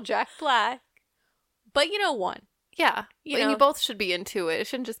like full Jack Black. But one. Yeah. You You both should be into it. It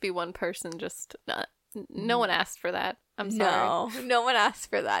shouldn't just be one person. Just no one asked for that. I'm sorry. No one asked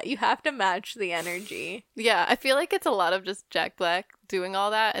for that. You have to match the energy. Yeah, I feel like it's a lot of just Jack Black doing all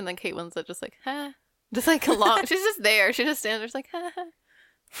that, and then Kate Winslet just like, huh? Just like along. She's just there. She just stands there, just like, huh?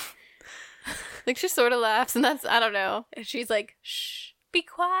 Like she sort of laughs, and that's, I don't know. And she's like, shh, be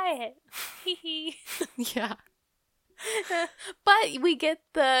quiet. Hee hee. Yeah. But we get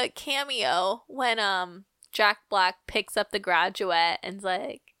the cameo when Jack Black picks up The Graduate and's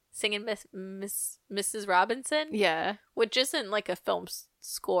like singing Mrs. Robinson. Yeah. Which isn't like a film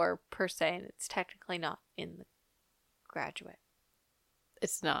score per se, and it's technically not in The Graduate.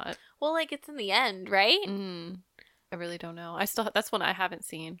 It's not. Well, like, it's in the end, right? I really don't know. That's one I haven't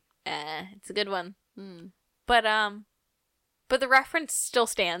seen. It's a good one. But the reference still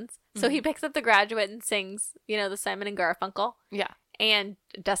stands. So he picks up The Graduate and sings, the Simon and Garfunkel. Yeah. And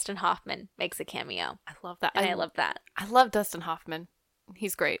Dustin Hoffman makes a cameo. I love that. And I love that. I love Dustin Hoffman.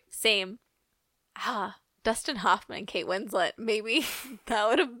 He's great. Same. Dustin Hoffman and Kate Winslet. Maybe that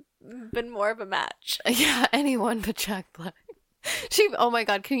would have been more of a match. Yeah, anyone but Jack Black. Oh my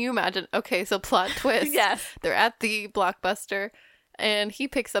god, can you imagine? Okay, so plot twist. Yes. They're at the Blockbuster, and he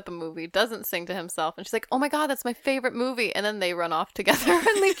picks up a movie, doesn't sing to himself, and she's like, oh my god, that's my favorite movie. And then they run off together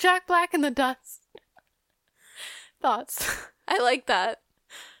and leave Jack Black in the dust. Thoughts? I like that.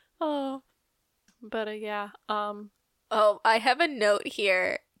 Oh. But yeah. Oh, I have a note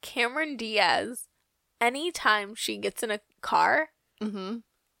here. Cameron Diaz, anytime she gets in a car,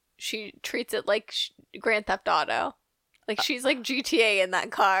 she treats it like Grand Theft Auto. Like, she's like GTA in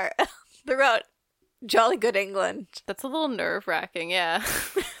that car throughout Jolly Good England. That's a little nerve-wracking, yeah.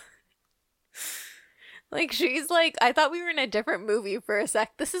 Like, she's like, I thought we were in a different movie for a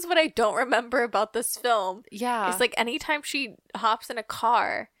sec. This is what I don't remember about this film. Yeah. It's like, anytime she hops in a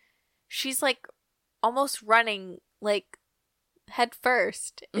car, she's like almost running like head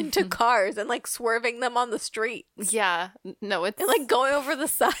first into cars and like swerving them on the streets. Yeah. No, it's... And like going over the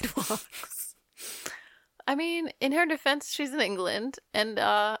sidewalks. I mean, in her defense, she's in England, and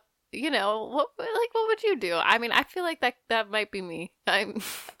what would you do? I mean, I feel like that might be me. I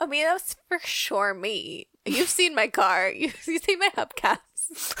mean, that's for sure me. You've seen my car. You've seen my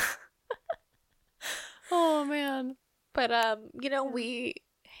hubcaps. Oh man. But we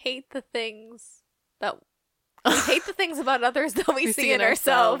hate the things that we hate the things about others that we see in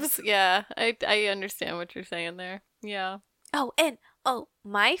ourselves. Yeah, I understand what you're saying there. Yeah.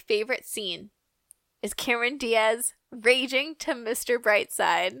 My favorite scene is Cameron Diaz raging to Mr.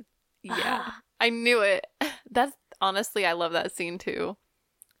 Brightside. Yeah. I knew it. That's honestly, I love that scene too.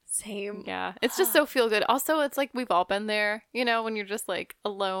 Same. Yeah. It's just so feel good. Also, it's like we've all been there, when you're just like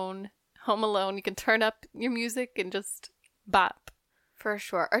alone, home alone, you can turn up your music and just bop. For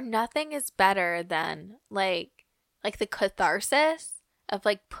sure. Or nothing is better than like the catharsis of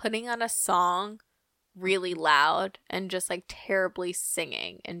like putting on a song really loud and just like terribly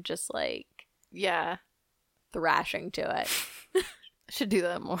singing and just like thrashing to it. Should do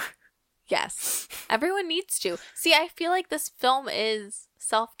that more. Yes. Everyone needs to. See, I feel like this film is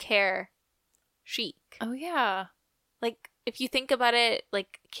self-care chic. Oh yeah. Like if you think about it,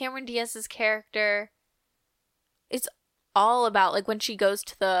 like Cameron Diaz's character, it's all about like when she goes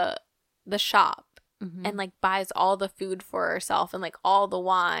to the shop and like buys all the food for herself and like all the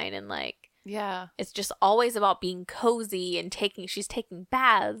wine and like it's just always about being cozy and she's taking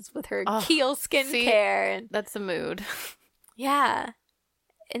baths with her Kiehl skincare and that's the mood. Yeah.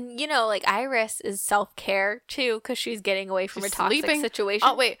 And like Iris is self-care too because she's getting away from a toxic situation.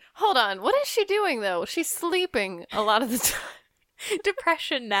 Oh wait, hold on. What is she doing though? She's sleeping a lot of the time.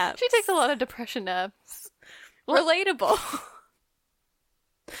 Depression naps. She takes a lot of depression naps. Relatable.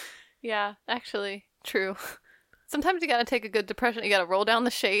 Yeah, actually, true. Sometimes you gotta take a good depression. You gotta roll down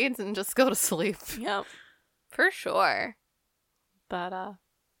the shades and just go to sleep. Yep, for sure. But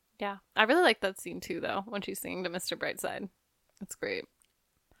yeah, I really like that scene too, though, when she's singing to Mr. Brightside. It's great.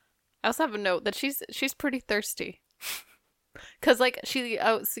 I also have a note that she's pretty thirsty. Cause like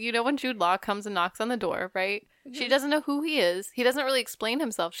so when Jude Law comes and knocks on the door, right? Mm-hmm. She doesn't know who he is. He doesn't really explain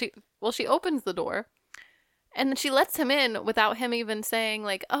himself. She opens the door. And then she lets him in without him even saying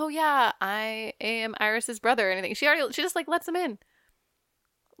like, "Oh yeah, I am Iris's brother" or anything. She just like lets him in.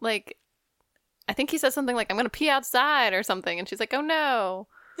 Like, I think he says something like, "I'm gonna pee outside" or something, and she's like, "Oh no,"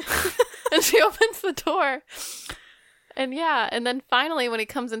 and she opens the door. And and then finally when he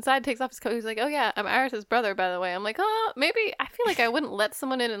comes inside, takes off his coat, he's like, "Oh yeah, I'm Iris's brother, by the way." I'm like, "Oh, maybe." I feel like I wouldn't let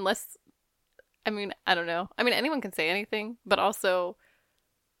someone in unless, I mean, I don't know. I mean, anyone can say anything, but also,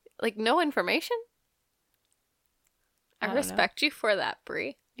 like, no information. I respect you for that,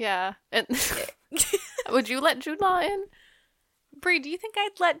 Brie. Yeah. And would you let Jude Law in? Brie, do you think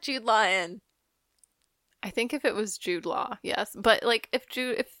I'd let Jude Law in? I think if it was Jude Law, yes. But like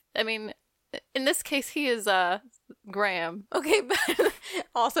I mean, in this case he is Graham. Okay, but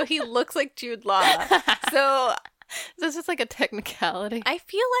also he looks like Jude Law. So this is like a technicality. I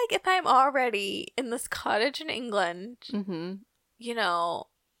feel like if I'm already in this cottage in England,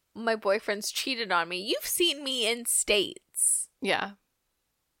 my boyfriend's cheated on me. You've seen me in states. Yeah.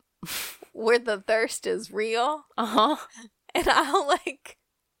 Where the thirst is real. Uh-huh. And I'll like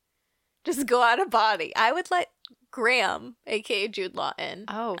just go out of body. I would let Graham, aka Jude Law, in.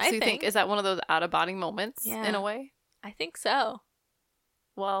 Oh, so you think is that one of those out of body moments in a way? I think so.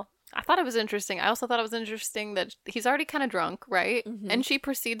 Well, I thought it was interesting. I also thought it was interesting that he's already kind of drunk, right? Mm-hmm. And she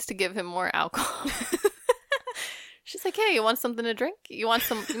proceeds to give him more alcohol. She's like, "Hey, you want something to drink? You want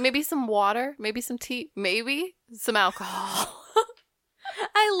maybe some water, maybe some tea, maybe some alcohol."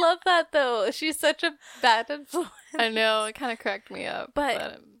 I love that though. She's such a bad influence. I know, it kind of cracked me up.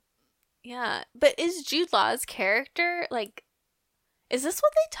 But but is Jude Law's character like? Is this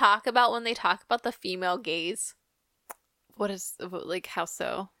what they talk about when they talk about the female gaze? What is like? How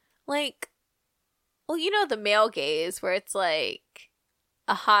so? Like, well, the male gaze where it's like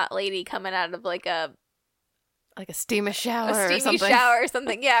a hot lady coming out of like a steamy shower or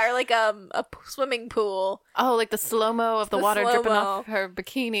something. Yeah, or like a swimming pool. Oh, like the slow-mo of the water dripping off her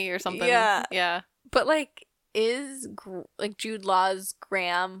bikini or something. Yeah. But like, is like Jude Law's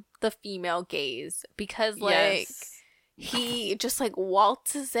Graham the female gaze? Because like he just like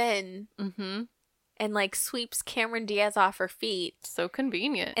waltzes in and like sweeps Cameron Diaz off her feet. So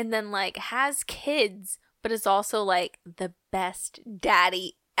convenient. And then like has kids, but is also like the best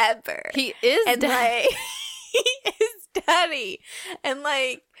daddy ever. He is, and like he is daddy. And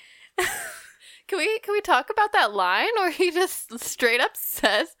like can we talk about that line where he just straight up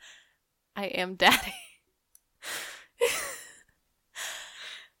says, "I am daddy"?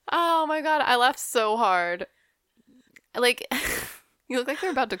 Oh my god, I laughed so hard. Like, you look like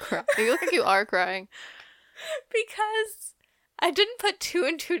you're about to cry. You look like you are crying. Because I didn't put two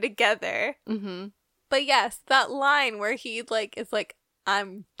and two together. Mm-hmm. But yes, that line where he like is like,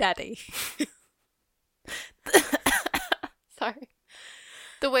 I'm daddy. Sorry.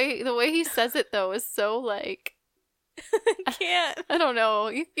 The way he says it though is so like I can't. I don't know.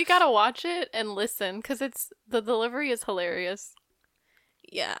 You gotta watch it and listen because the delivery is hilarious.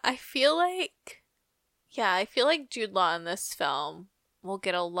 Yeah, I feel like Jude Law in this film will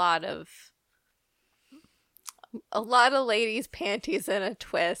get a lot of ladies' panties in a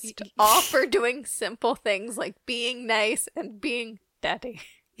twist, all for doing simple things like being nice and being daddy.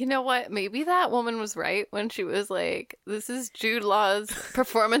 You know what? Maybe that woman was right when she was like, "This is Jude Law's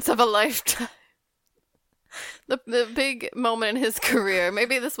performance of a lifetime." The big moment in his career.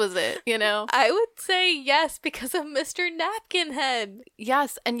 Maybe this was it, you know? I would say yes because of Mr. Napkin Head.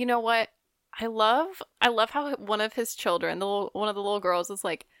 Yes, and you know what? I love how one of his children, one of the little girls, is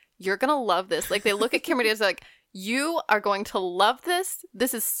like, "You're gonna love this." Like they look at Cameron Diaz like, "You are going to love this.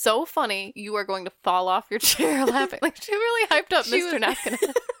 This is so funny. You are going to fall off your chair laughing." Like she really hyped up Mr. Napkin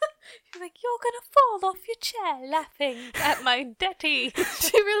Head. She's like, "You're gonna fall off your chair laughing at my daddy."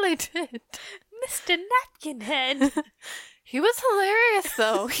 She really did. Mr. Napkin Head. He was hilarious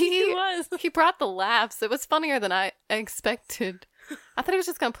though. He was. He brought the laughs. It was funnier than I expected. I thought he was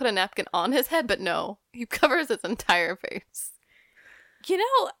just gonna put a napkin on his head, but no. He covers his entire face. You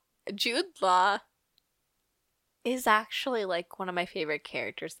know, Jude Law is actually like one of my favorite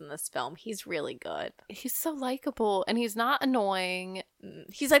characters in this film. He's really good. He's so likable and he's not annoying.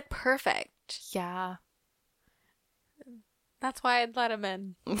 He's like perfect. Yeah. That's why I'd let him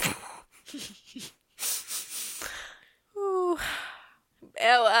in. Ooh.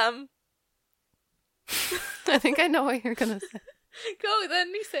 Oh, I think I know what you're gonna say. Go, then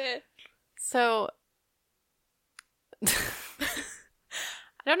you say it. So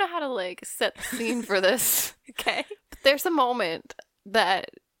I don't know how to like set the scene for this. Okay. But there's a moment that,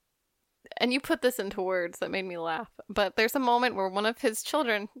 and you put this into words that made me laugh, but there's a moment where one of his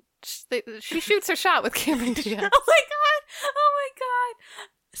children, she shoots her shot with Cameron Diaz. Oh my god! Oh my god!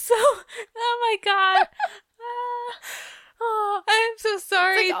 So, oh my god! Oh, I am so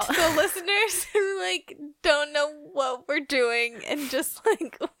sorry like, to the listeners who like don't know what we're doing and just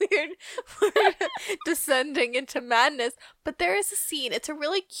like we're descending into madness. But there is a scene. It's a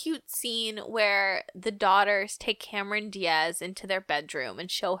really cute scene where the daughters take Cameron Diaz into their bedroom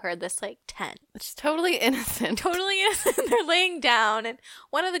and show her this like tent. It's totally innocent. Totally innocent. They're laying down, and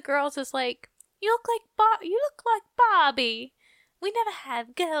one of the girls is like, "You look like Barbie. We never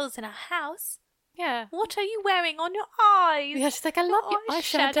have girls in our house. Yeah. What are you wearing on your eyes?" Yeah, she's like, "I love your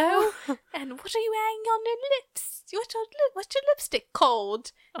eyeshadow." And what are you wearing on your lips? What's your lipstick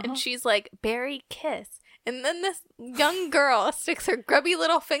called? Uh-huh. And she's like, "Berry Kiss." And then this young girl sticks her grubby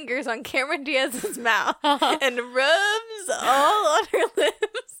little fingers on Cameron Diaz's mouth and rubs all on her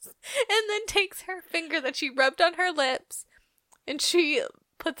lips. And then takes her finger that she rubbed on her lips and she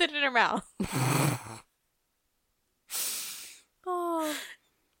puts it in her mouth. Oh.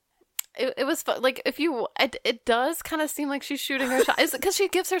 It was fun. Like, if you, it does kind of seem like she's shooting her shot. Is it because she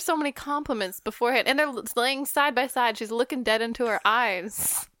gives her so many compliments beforehand, and they're laying side by side. She's looking dead into her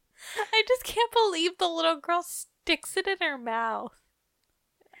eyes. I just can't believe the little girl sticks it in her mouth.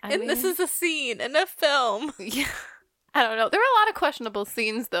 This is a scene in a film. Yeah, I don't know. There were a lot of questionable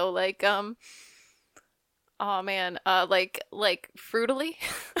scenes though. Like, oh man, like Fruitily.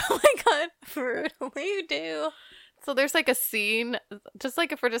 Oh my god, Fruitily, you do. So there's like a scene, just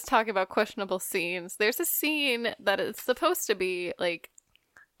like if we're just talking about questionable scenes, there's a scene that is supposed to be like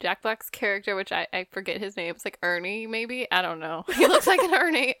Jack Black's character, which I forget his name. It's like Ernie, maybe? I don't know. He looks like an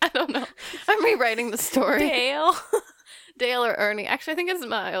Ernie. I don't know. I'm rewriting the story. Dale. Dale or Ernie. Actually, I think it's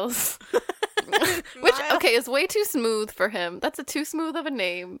Miles. Which, okay, is way too smooth for him. That's a too smooth of a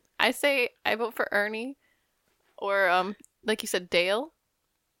name. I say I vote for Ernie. Or, like you said, Dale.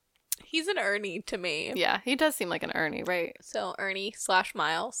 He's an Ernie to me. Yeah, he does seem like an Ernie, right? So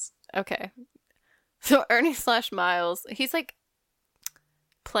Ernie/Miles. Okay. So Ernie/Miles, he's like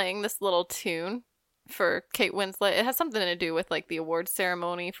playing this little tune for Kate Winslet. It has something to do with like the award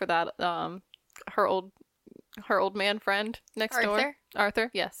ceremony for that her old man friend next door.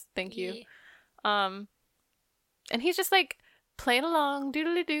 Arthur, yes, thank you. Yeah. And he's just like playing along,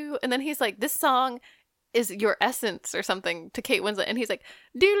 doodly doo, and then he's like, "This song is your essence," or something to Kate Winslet, and he's like,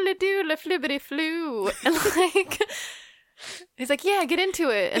 "Doodly doodly flibbity flu," and like he's like, "Yeah, get into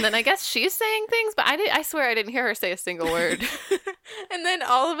it." And then I guess she's saying things, but I swear I didn't hear her say a single word. And then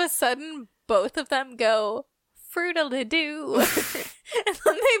all of a sudden, both of them go fruitily doo, and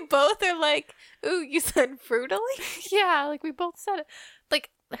then they both are like, "Ooh, you said fruitily?" Yeah, like we both said it. Like,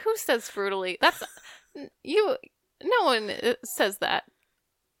 who says fruitily? That's you. No one says that.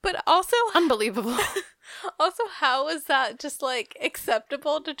 But also, Unbelievable. also, how is that just like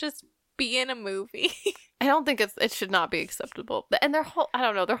acceptable to just be in a movie? I don't think it should not be acceptable. And their whole, I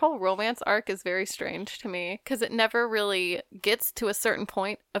don't know, their whole romance arc is very strange to me because it never really gets to a certain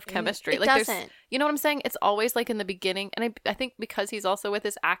point of chemistry. It like doesn't. there's, you know what I'm saying? It's always like in the beginning, and I think because he's also with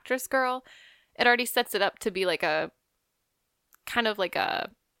this actress girl, it already sets it up to be like a kind of like a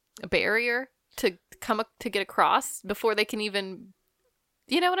barrier to to get across before they can even,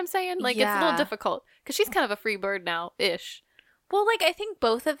 you know what I'm saying? Like it's a little difficult because she's kind of a free bird now ish. Well, like, I think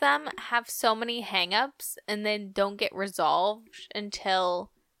both of them have so many hangups and then don't get resolved until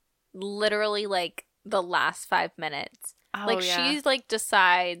literally, like, the last 5 minutes. Oh, like, yeah. she's, like,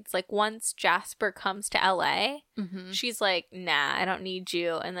 decides, like, once Jasper comes to LA, Mm-hmm. she's like, nah, I don't need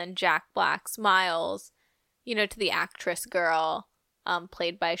you. And then Jack Black smiles, you know, to the actress girl,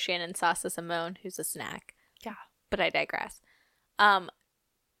 played by Shannon Sasa Simone, who's a snack. Yeah. But I digress.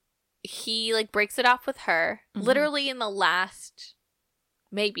 He like breaks it off with her literally in the last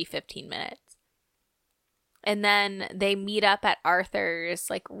maybe 15 minutes. And then they meet up at Arthur's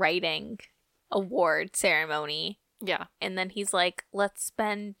like writing award ceremony. Yeah. And then he's like, let's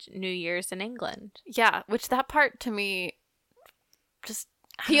spend New Year's in England. Yeah, which that part to me just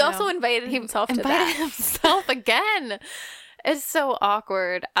He also invited himself to that. himself again. It's so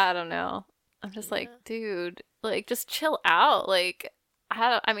awkward. I don't know. I'm just like, dude, like just chill out. Like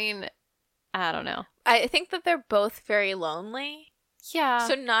I mean, I don't know. I think that they're both very lonely. Yeah.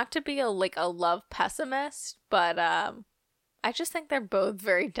 So not to be a love pessimist, but I just think they're both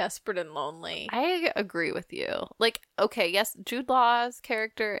very desperate and lonely. I agree with you. Like, okay, yes, Jude Law's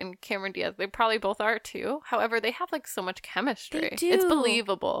character and Cameron Diaz, they probably both are too. However, they have like so much chemistry. They do. It's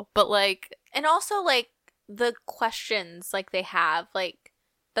believable. But like, And also like the questions like they have, like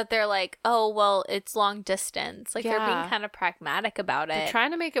that they're like, oh well, it's long distance. Like they're being kind of pragmatic about it. they're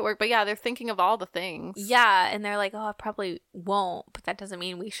trying to make it work, but yeah, they're thinking of all the things. Yeah, and they're like, oh, I probably won't, but that doesn't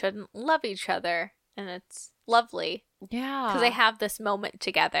mean we shouldn't love each other. And it's lovely. Yeah. Because they have this moment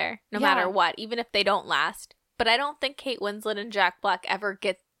together, no matter what, even if they don't last. But I don't think Kate Winslet and Jack Black ever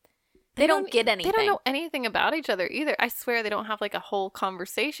get... They don't get anything. They don't know anything about each other either. I swear they don't have like a whole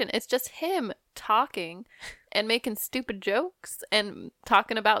conversation. It's just him talking and making stupid jokes and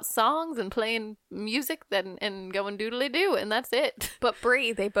talking about songs and playing music and going doodly doo, and that's it. But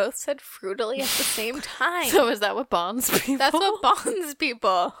Brie, they both said fruitily at the same time. So is that what bonds people? That's what bonds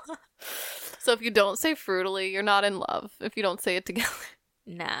people. So if you don't say fruitily, you're not in love. If you don't say it together.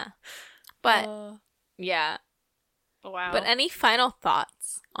 Nah. But, yeah. Wow. But any final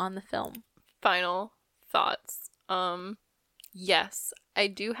thoughts on the film? Final thoughts. Yes, I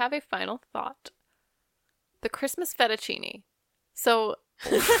do have a final thought. The Christmas fettuccine. So I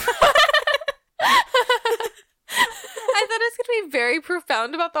thought it was going to be very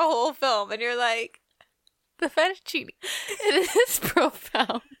profound about the whole film, and you're like, the fettuccine. it is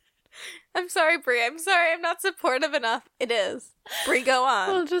profound. I'm sorry, Brie. I'm sorry I'm not supportive enough. It is. Brie, go on.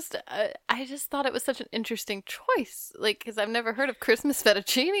 Well, I just thought it was such an interesting choice. Like, because I've never heard of Christmas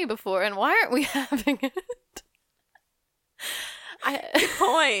fettuccine before, and why aren't we having it? Good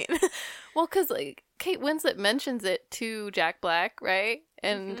point. Well, because like Kate Winslet mentions it to Jack Black, right?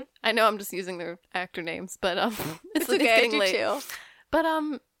 And I know I'm just using their actor names, but it's okay, getting I do late. too. But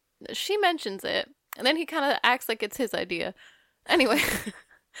she mentions it, and then he kind of acts like it's his idea. Anyway,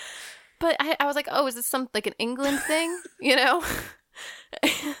 but I was like, oh, is this some like an England thing, you know?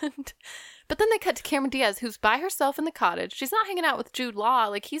 But then they cut to Cameron Diaz, who's by herself in the cottage. She's not hanging out with Jude Law.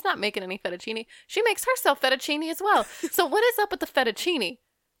 Like, he's not making any fettuccine. She makes herself fettuccine as well. So what is up with the fettuccine?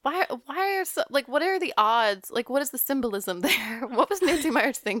 Why are like, what are the odds? Like, what is the symbolism there? What was Nancy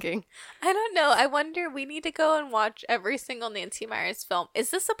Meyers thinking? I don't know. I wonder, we need to go and watch every single Nancy Meyers film. Is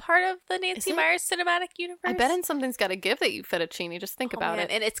this a part of the Nancy Meyers cinematic universe? I bet something's got to give that you fettuccine. Just think about it.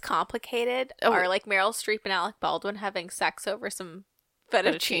 And it's complicated. Oh. Or like Meryl Streep and Alec Baldwin having sex over some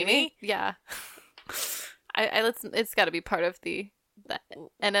fettuccine. Yeah. It's got to be part of the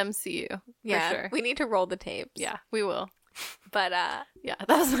NMCU. Yeah, for sure. we need to roll the tapes. Yeah, we will. But yeah, that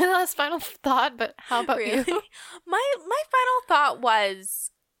was my last final thought. But how about really? you? My final thought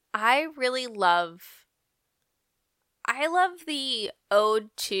was, I love the ode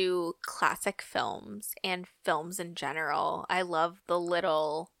to classic films and films in general. I love the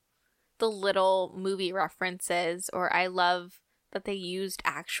little movie references, or I love that they used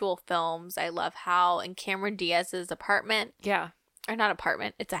actual films. I love how in Cameron Diaz's apartment, or not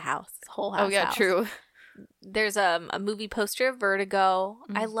apartment, it's a house, it's a whole house. Oh yeah, house. true. There's a movie poster of Vertigo.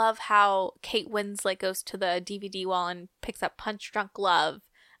 I love how Kate Winslet goes to the DVD wall and picks up Punch Drunk Love.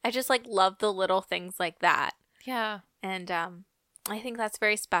 I just like love the little things like that. Yeah. And I think that's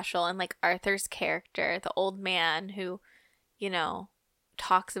very special. And like Arthur's character, the old man who,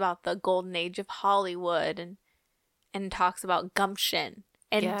 talks about the golden age of Hollywood and talks about gumption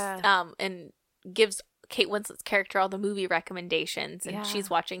and gives Kate Winslet's character all the movie recommendations, and she's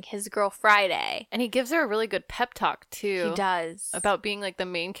watching His Girl Friday. And he gives her a really good pep talk too. He does. About being like the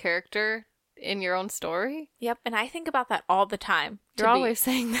main character in your own story. Yep, and I think about that all the time. You're always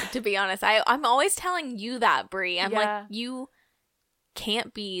saying that. To be honest, I'm always telling you that, Brie. I'm Yeah. like, you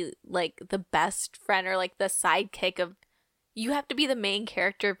can't be like the best friend or like the sidekick of. You have to be the main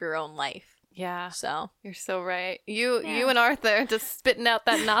character of your own life. Yeah. So You're so right. You and Arthur just spitting out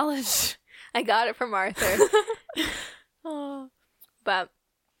that knowledge. I got it from Arthur. Oh. But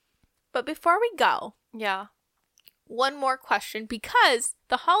before we go, Yeah. one more question, because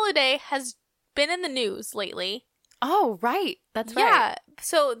the holiday has been in the news lately. Oh, right. That's right. Yeah.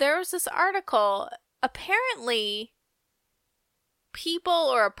 So there was this article. Apparently, people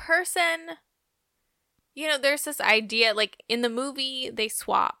or a person, there's this idea, like in the movie, they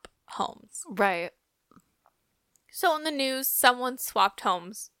swap homes. Right. So in the news, someone swapped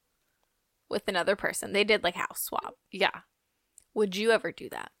homes with another person. They did like house swap. Yeah. Would you ever do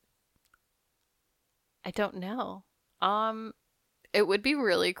that? I don't know. It would be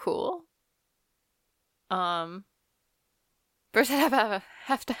really cool. First I'd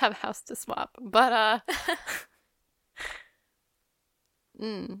have to have a house to swap. But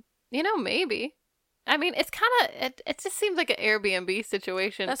maybe. I mean, it's kind of it just seems like an Airbnb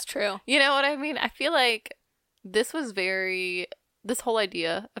situation. That's true. You know what I mean? I feel like this whole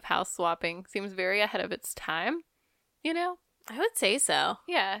idea of house swapping seems very ahead of its time, I would say so.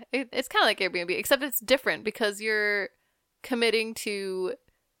 Yeah, it's kind of like Airbnb, except it's different because you're committing to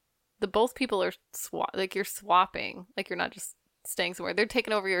both people are you're swapping, like you're not just staying somewhere. They're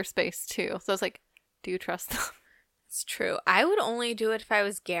taking over your space too. So it's like, do you trust them? It's true. I would only do it if I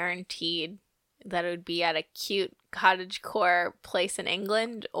was guaranteed that it would be at a cute cottagecore place in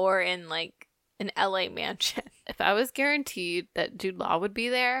England or in like an LA mansion. If I was guaranteed that Jude Law would be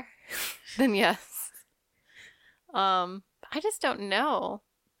there, then yes. I just don't know.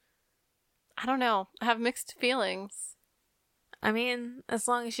 I don't know. I have mixed feelings. I mean, as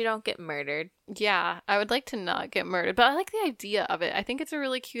long as you don't get murdered. Yeah, I would like to not get murdered, but I like the idea of it. I think it's a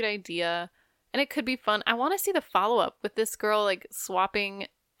really cute idea, and it could be fun. I want to see the follow-up with this girl, like, swapping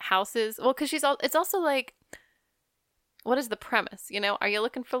houses. Well, because it's also like, what is the premise, Are you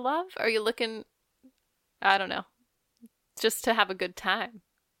looking for love? Are you looking, I don't know, just to have a good time?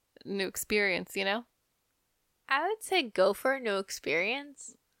 New experience, I would say go for a new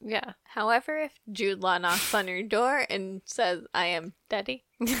experience. Yeah. However, if Jude Law knocks on your door and says, I am Daddy,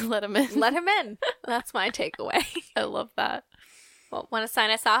 let him in. let him in. That's my takeaway. I love that. Well, want to sign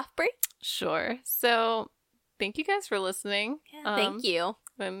us off, Brie? Sure. So, thank you guys for listening. Yeah, thank you.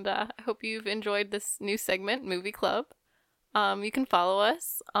 And I hope you've enjoyed this new segment, Movie Club. You can follow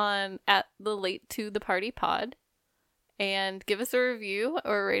us at the Late to the Party Pod and give us a review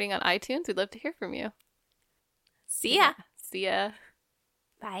or a rating on iTunes. We'd love to hear from you. See ya. See ya.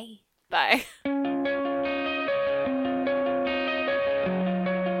 Bye. Bye.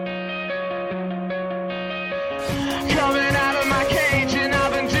 Coming